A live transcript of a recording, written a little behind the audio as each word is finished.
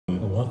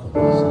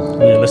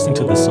listening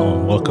to the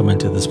song Welcome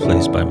Into This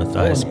Place by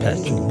Matthias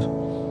Patrick.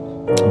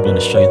 I'm going to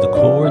show you the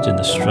chords and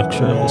the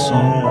structure of the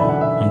song.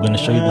 I'm going to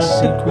show you the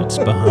secrets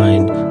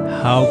behind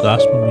how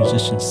gospel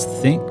musicians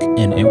think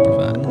and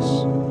improvise.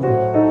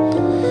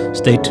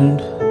 Stay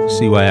tuned,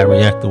 see why I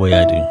react the way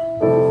I do.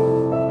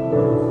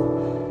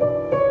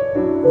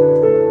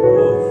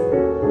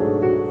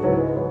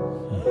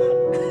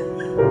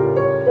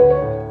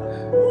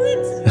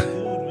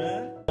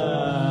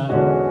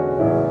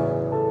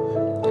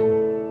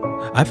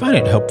 I find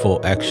it helpful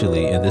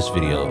actually in this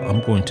video.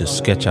 I'm going to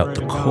sketch out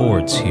the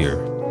chords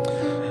here.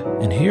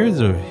 And here are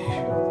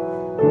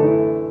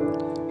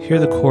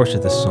the chords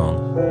of this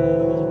song.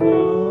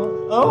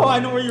 Oh, I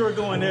know where you were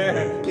going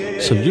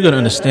there. So you're going to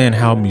understand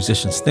how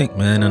musicians think,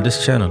 man, on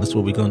this channel. This is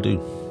what we're going to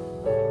do.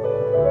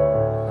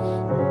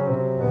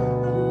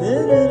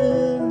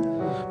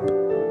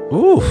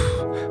 Oof.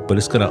 But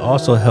it's going to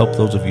also help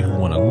those of you who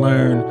want to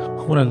learn,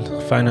 who want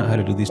to find out how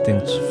to do these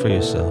things for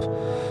yourself.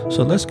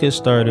 So let's get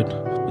started.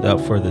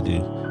 Without further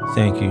ado,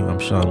 thank you. I'm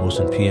Sean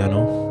Wilson,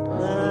 piano,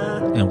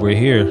 and we're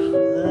here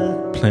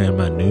playing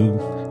my new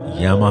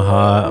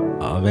Yamaha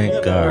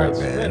Avant-Garde,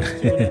 man.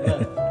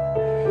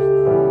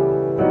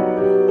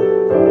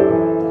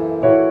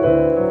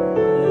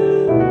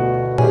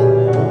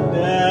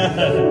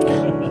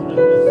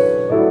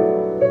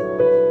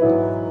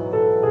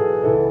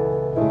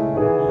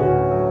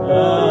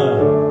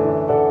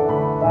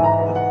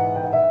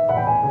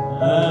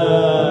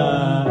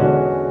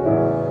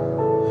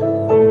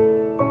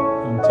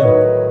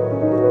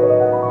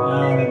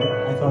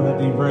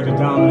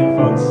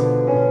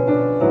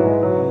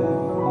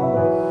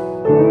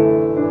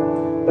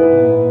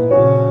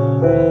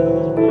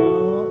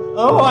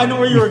 Oh, I know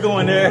where you were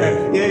going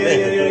there. Yeah.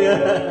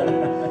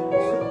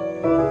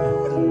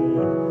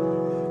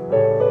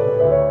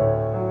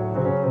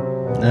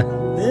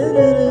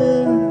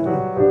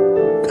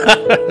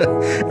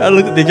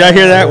 Look, did y'all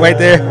hear that right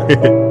there?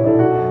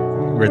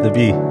 Where the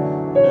B?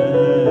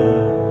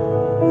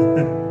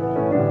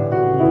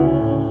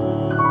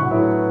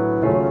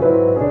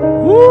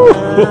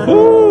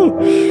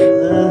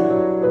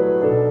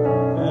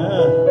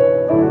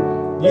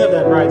 You have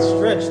that right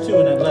stretch too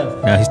in that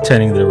left. Now he's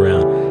turning it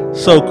around.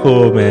 So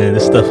cool, man.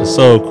 This stuff is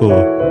so cool.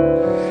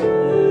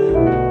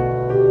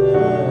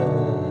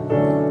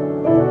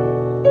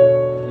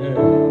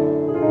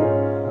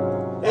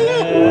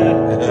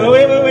 Oh,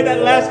 wait.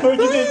 That last chord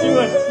you did,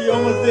 you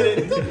almost did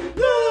it.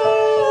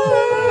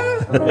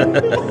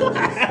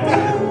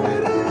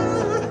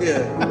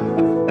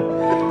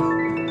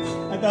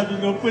 I thought you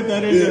were going to put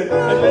that in there.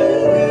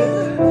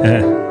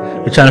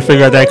 We're trying to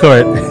figure out that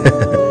chord.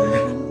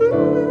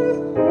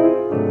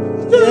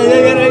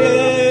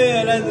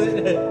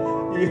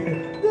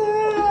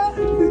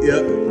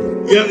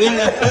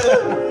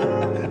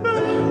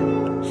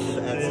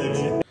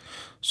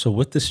 So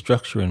with this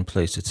structure in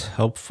place, it's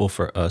helpful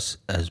for us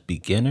as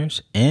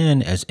beginners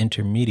and as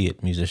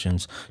intermediate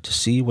musicians to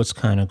see what's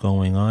kind of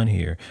going on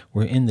here.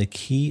 We're in the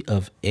key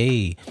of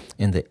A,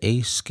 and the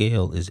A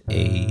scale is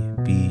A,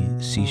 B,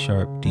 C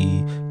sharp,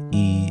 D,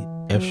 E,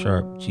 F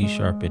sharp, G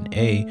sharp, and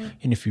A.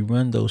 And if you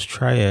run those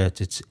triads,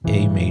 it's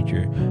A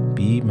major,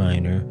 B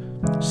minor,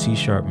 C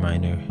sharp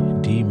minor,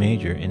 D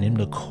major. And in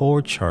the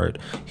chord chart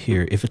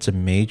here, if it's a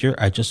major,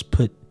 I just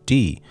put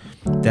D.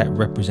 That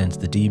represents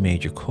the D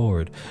major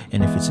chord.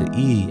 And if it's an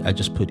E, I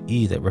just put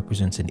E. That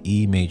represents an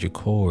E major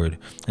chord.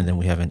 And then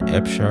we have an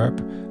F sharp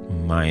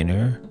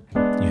minor.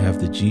 You have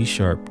the G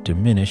sharp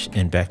diminished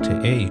and back to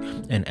A.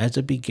 And as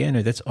a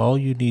beginner, that's all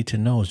you need to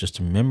know is just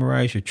to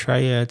memorize your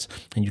triads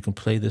and you can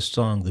play this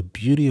song. The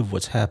beauty of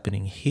what's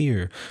happening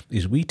here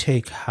is we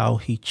take how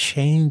he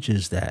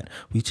changes that.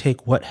 We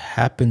take what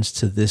happens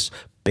to this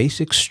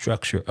basic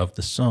structure of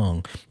the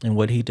song and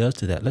what he does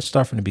to that. Let's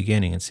start from the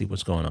beginning and see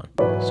what's going on.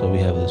 So we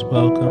have this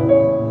welcome.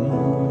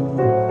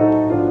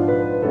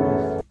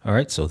 All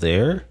right, so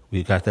there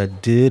we got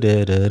that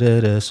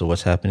da-da-da-da-da. So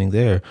what's happening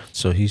there?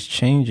 So he's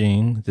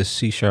changing the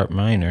C sharp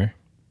minor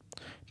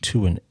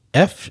to an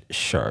F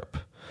sharp.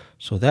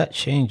 So that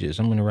changes.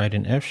 I'm going to write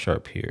an F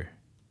sharp here.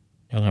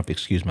 Y'all gonna have to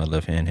excuse my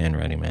left hand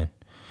handwriting, man.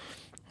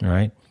 All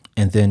right,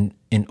 and then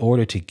in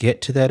order to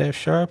get to that F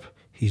sharp,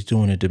 he's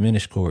doing a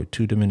diminished chord,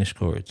 2 diminished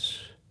chords.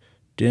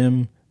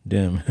 Dim,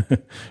 dim,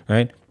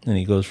 right? And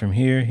he goes from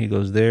here, he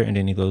goes there, and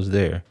then he goes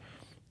there,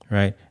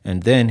 right?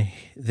 And then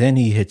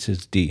he hits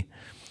his D.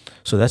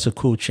 So that's a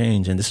cool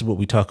change. And this is what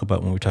we talk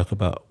about when we talk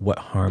about what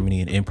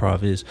harmony and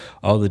improv is.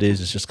 All it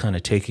is just kind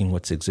of taking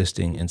what's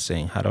existing and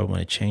saying, how do I want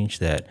to change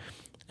that?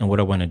 And what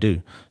I want to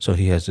do. So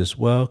he has this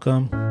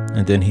welcome,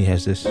 and then he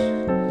has this.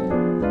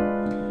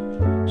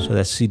 So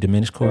that's C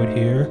diminished chord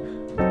here,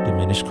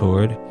 diminished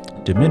chord,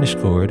 diminished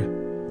chord,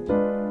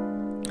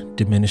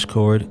 diminished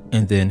chord,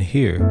 and then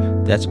here.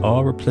 That's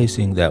all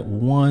replacing that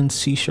one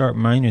C sharp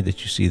minor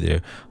that you see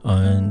there.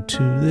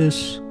 Unto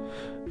this.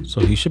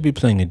 So he should be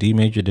playing a D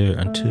major there,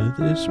 unto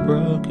this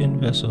broken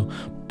vessel.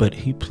 But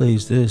he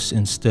plays this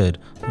instead.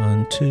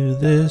 Unto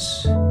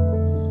this.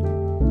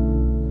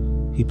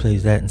 He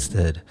plays that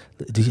instead.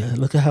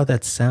 Look at how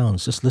that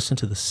sounds. Just listen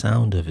to the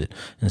sound of it.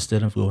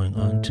 Instead of going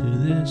unto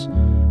this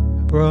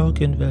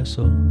broken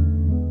vessel,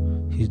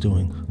 he's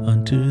doing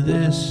unto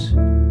this,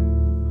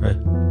 right?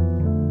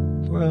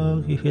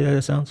 Bro, you hear how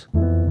that sounds?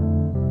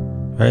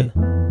 Right?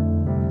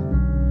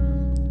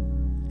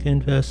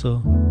 Broken vessel.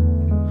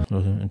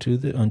 Unto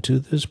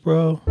this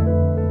broken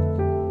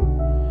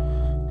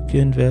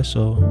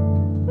vessel.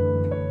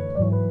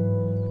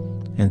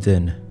 And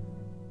then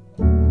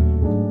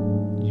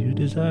you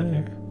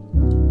desire.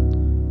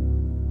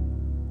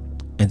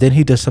 And then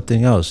he does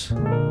something else.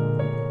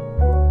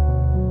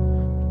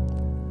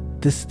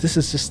 This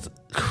is just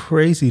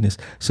craziness.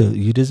 So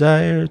you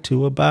desire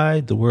to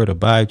abide. The word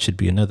abide should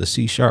be another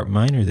C sharp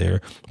minor there,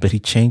 but he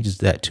changes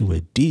that to a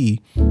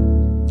D.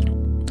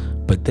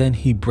 But then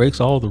he breaks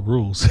all the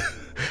rules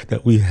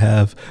that we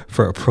have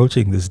for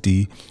approaching this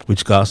D,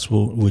 which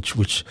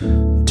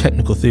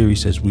technical theory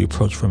says we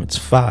approach from its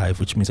 5,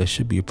 which means I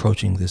should be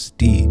approaching this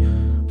D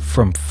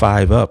from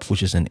 5 up,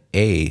 which is an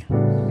A.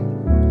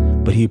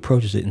 But he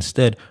approaches it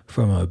instead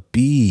from a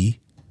B7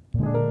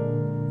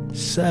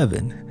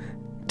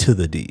 to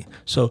the D.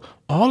 So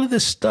all of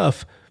this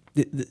stuff,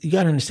 you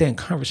got to understand,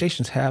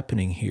 conversations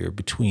happening here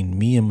between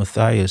me and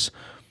Matthias.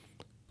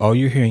 All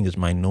you're hearing is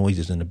my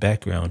noises in the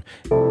background,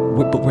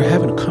 but we're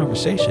having a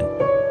conversation.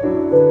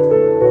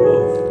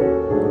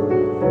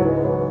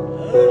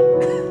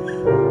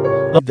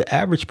 The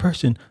average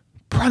person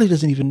probably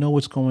doesn't even know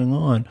what's going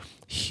on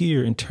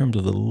here in terms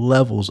of the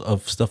levels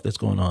of stuff that's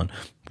going on.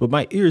 But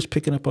my ear is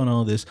picking up on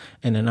all this,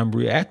 and then I'm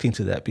reacting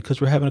to that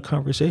because we're having a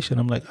conversation.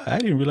 I'm like, I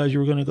didn't realize you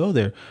were going to go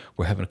there.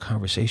 We're having a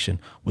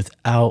conversation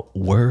without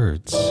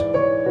words.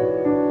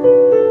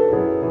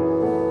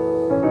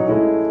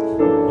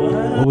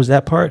 What was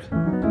that part?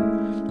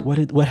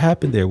 What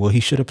happened there? Well, he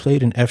should have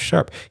played an F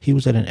sharp. He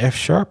was at an F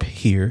sharp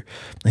here,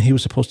 and he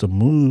was supposed to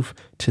move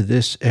to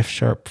this F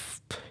sharp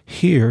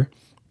here.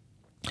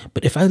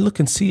 But if I look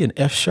and see an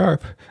F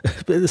sharp,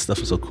 this stuff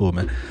is so cool,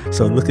 man.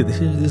 So look at this.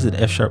 This is an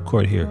F sharp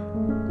chord here,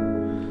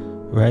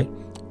 right?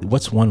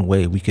 What's one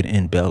way we could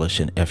embellish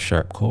an F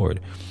sharp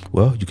chord?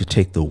 Well, you could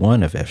take the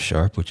 1 of F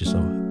sharp, which is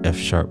a F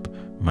sharp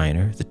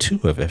minor, the 2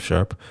 of F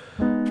sharp,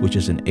 which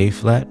is an A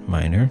flat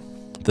minor,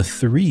 the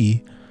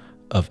 3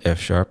 of F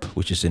sharp,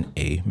 which is an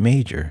A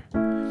major.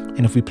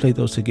 And if we play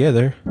those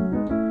together,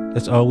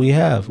 that's all we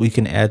have. We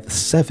can add the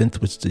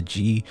 7th, which is the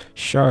G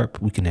sharp.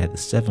 We can add the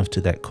 7th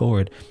to that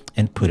chord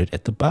and put it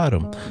at the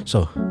bottom.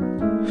 So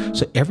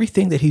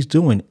everything that he's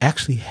doing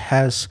actually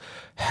has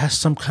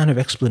some kind of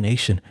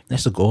explanation.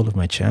 That's the goal of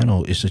my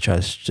channel, is to try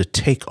to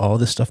take all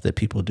the stuff that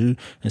people do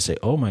and say,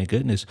 oh my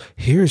goodness,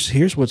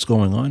 here's what's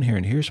going on here,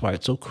 and here's why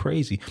it's so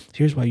crazy.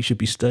 Here's why you should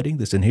be studying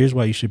this, and here's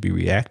why you should be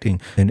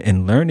reacting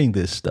and learning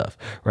this stuff,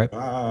 right?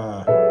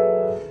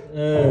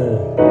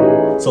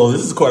 So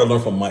this is the chord I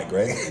learned from Mike,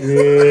 right?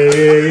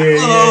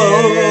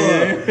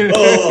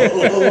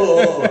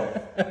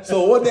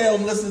 So one day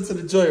I'm listening to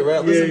the joint,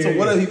 right? Listening to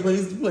whatever he playing.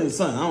 He's playing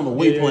something. I don't know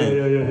what he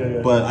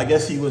playing. But I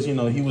guess he was,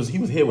 he was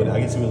hit with it. I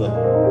guess he was like,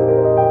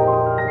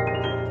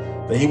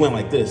 then he went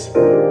like this.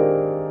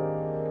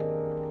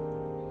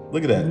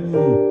 Look at that.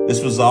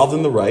 It's resolved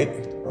in the right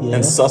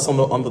and sus on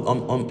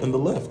the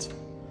left.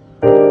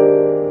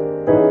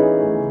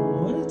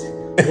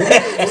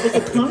 What was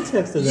the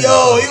context of that?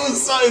 Yo, he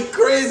was something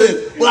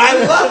crazy. But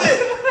I love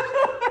it.